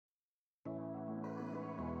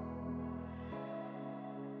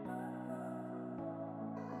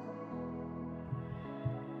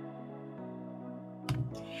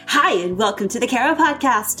Hi, and welcome to the Kara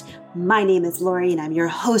Podcast. My name is Lori, and I'm your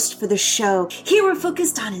host for the show. Here we're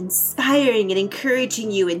focused on inspiring and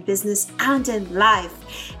encouraging you in business and in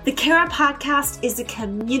life. The Kara Podcast is a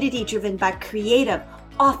community driven by creative,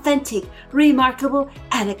 authentic, remarkable,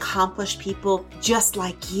 and accomplished people just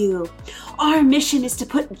like you. Our mission is to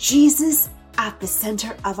put Jesus at the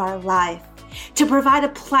center of our life, to provide a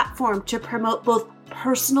platform to promote both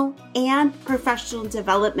personal and professional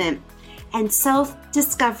development and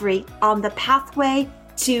self-discovery on the pathway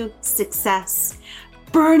to success,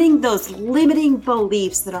 burning those limiting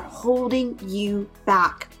beliefs that are holding you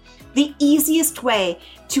back. The easiest way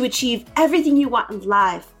to achieve everything you want in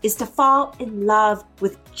life is to fall in love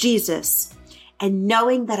with Jesus, and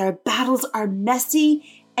knowing that our battles are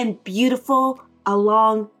messy and beautiful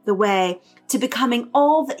along the way to becoming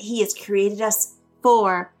all that He has created us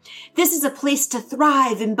for. This is a place to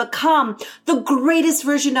thrive and become the greatest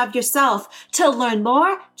version of yourself. To learn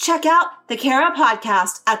more, check out the Kara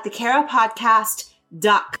Podcast at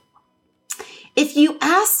thekarapodcast.com. If you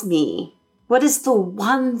ask me, what is the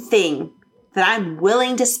one thing that I'm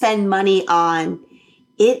willing to spend money on?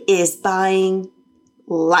 It is buying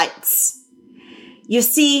lights. You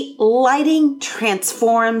see, lighting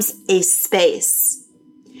transforms a space.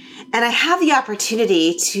 And I have the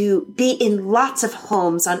opportunity to be in lots of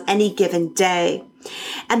homes on any given day.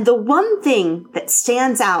 And the one thing that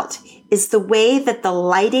stands out is the way that the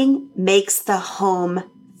lighting makes the home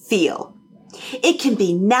feel. It can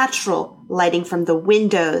be natural lighting from the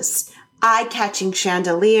windows, eye-catching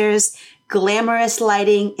chandeliers, glamorous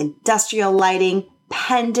lighting, industrial lighting,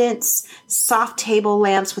 pendants, soft table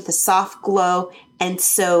lamps with a soft glow, and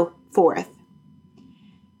so forth.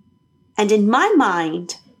 And in my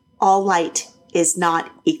mind, all light is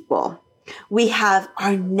not equal. We have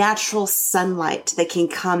our natural sunlight that can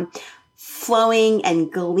come flowing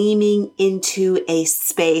and gleaming into a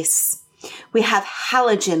space. We have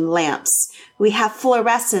halogen lamps. We have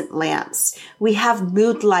fluorescent lamps. We have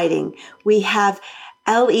mood lighting. We have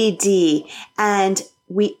LED. And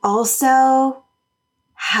we also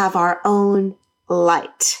have our own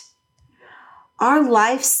light. Our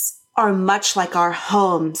lives are much like our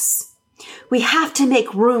homes. We have to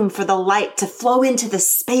make room for the light to flow into the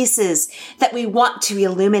spaces that we want to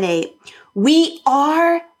illuminate. We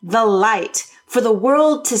are the light for the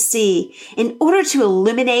world to see. In order to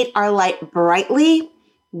illuminate our light brightly,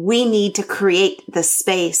 we need to create the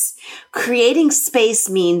space. Creating space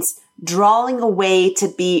means drawing away to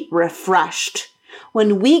be refreshed.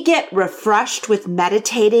 When we get refreshed with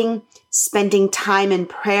meditating, spending time in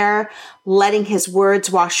prayer, letting His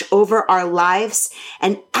words wash over our lives,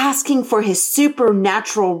 and asking for His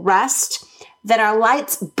supernatural rest, then our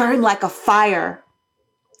lights burn like a fire.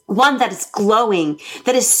 One that is glowing,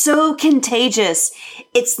 that is so contagious.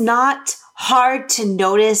 It's not hard to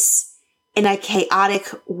notice in a chaotic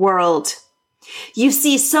world. You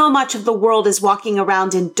see, so much of the world is walking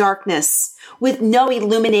around in darkness with no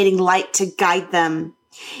illuminating light to guide them.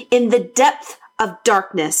 In the depth of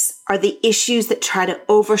darkness are the issues that try to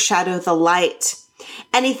overshadow the light.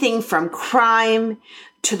 Anything from crime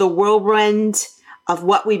to the whirlwind of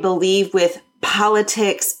what we believe with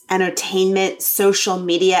politics, entertainment, social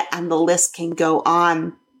media, and the list can go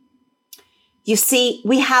on. You see,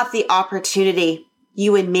 we have the opportunity,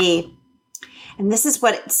 you and me. And this is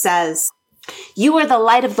what it says. You are the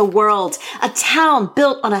light of the world. A town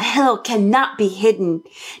built on a hill cannot be hidden.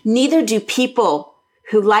 Neither do people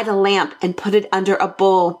who light a lamp and put it under a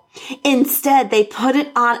bowl. Instead, they put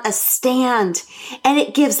it on a stand, and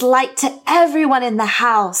it gives light to everyone in the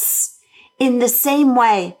house. In the same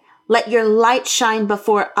way, let your light shine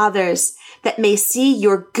before others, that may see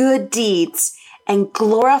your good deeds and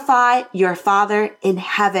glorify your Father in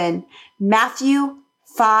heaven. Matthew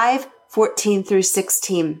 5:14 through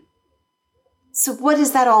 16. So what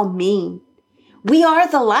does that all mean? We are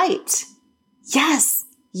the light. Yes,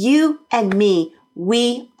 you and me.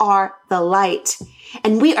 We are the light,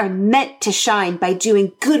 and we are meant to shine by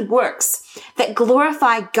doing good works that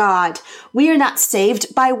glorify God. We are not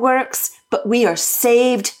saved by works, but we are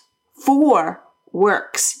saved for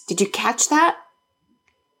works. Did you catch that?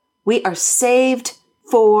 We are saved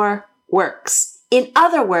for works. In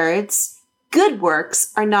other words, good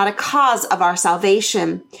works are not a cause of our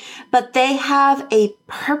salvation, but they have a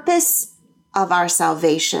purpose of our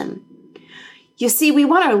salvation. You see, we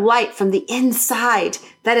want our light from the inside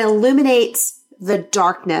that illuminates the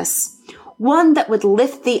darkness, one that would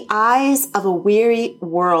lift the eyes of a weary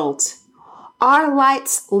world. Our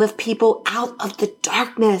lights lift people out of the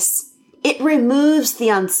darkness. It removes the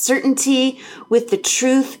uncertainty with the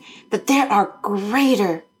truth that there are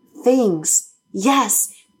greater things.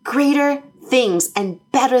 Yes, greater things and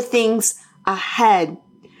better things ahead.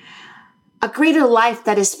 A greater life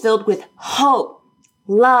that is filled with hope,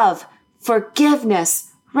 love,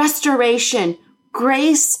 forgiveness, restoration,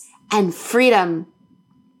 grace, and freedom.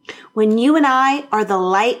 When you and I are the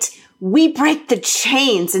light, we break the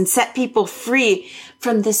chains and set people free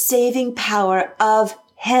from the saving power of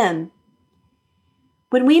Him.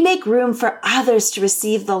 When we make room for others to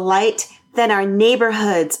receive the light, then our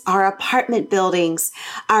neighborhoods, our apartment buildings,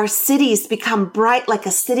 our cities become bright like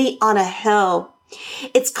a city on a hill.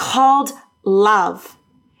 It's called love.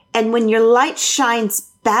 And when your light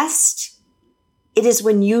shines best, it is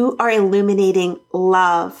when you are illuminating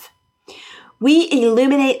love. We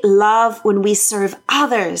illuminate love when we serve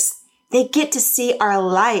others. They get to see our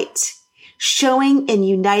light, showing and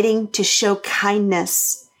uniting to show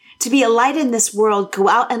kindness. To be a light in this world, go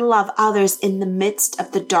out and love others in the midst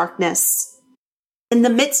of the darkness. In the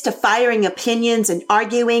midst of firing opinions and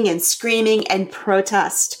arguing and screaming and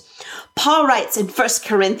protest. Paul writes in 1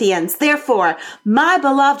 Corinthians, "Therefore, my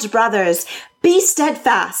beloved brothers, be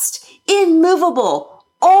steadfast, immovable,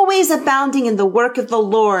 always abounding in the work of the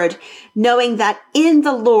Lord, knowing that in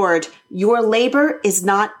the Lord your labor is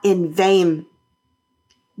not in vain."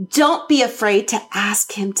 Don't be afraid to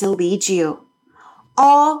ask Him to lead you.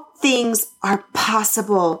 All things are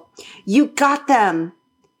possible. You got them.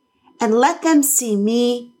 And let them see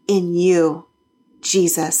me in you,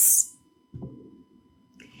 Jesus.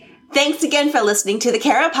 Thanks again for listening to the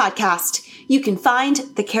Kara Podcast. You can find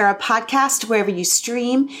the Kara Podcast wherever you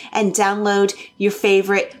stream and download your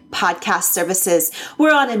favorite podcast services.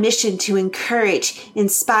 We're on a mission to encourage,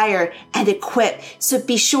 inspire, and equip. So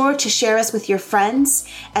be sure to share us with your friends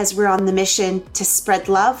as we're on the mission to spread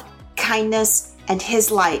love, kindness, and His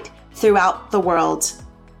light throughout the world.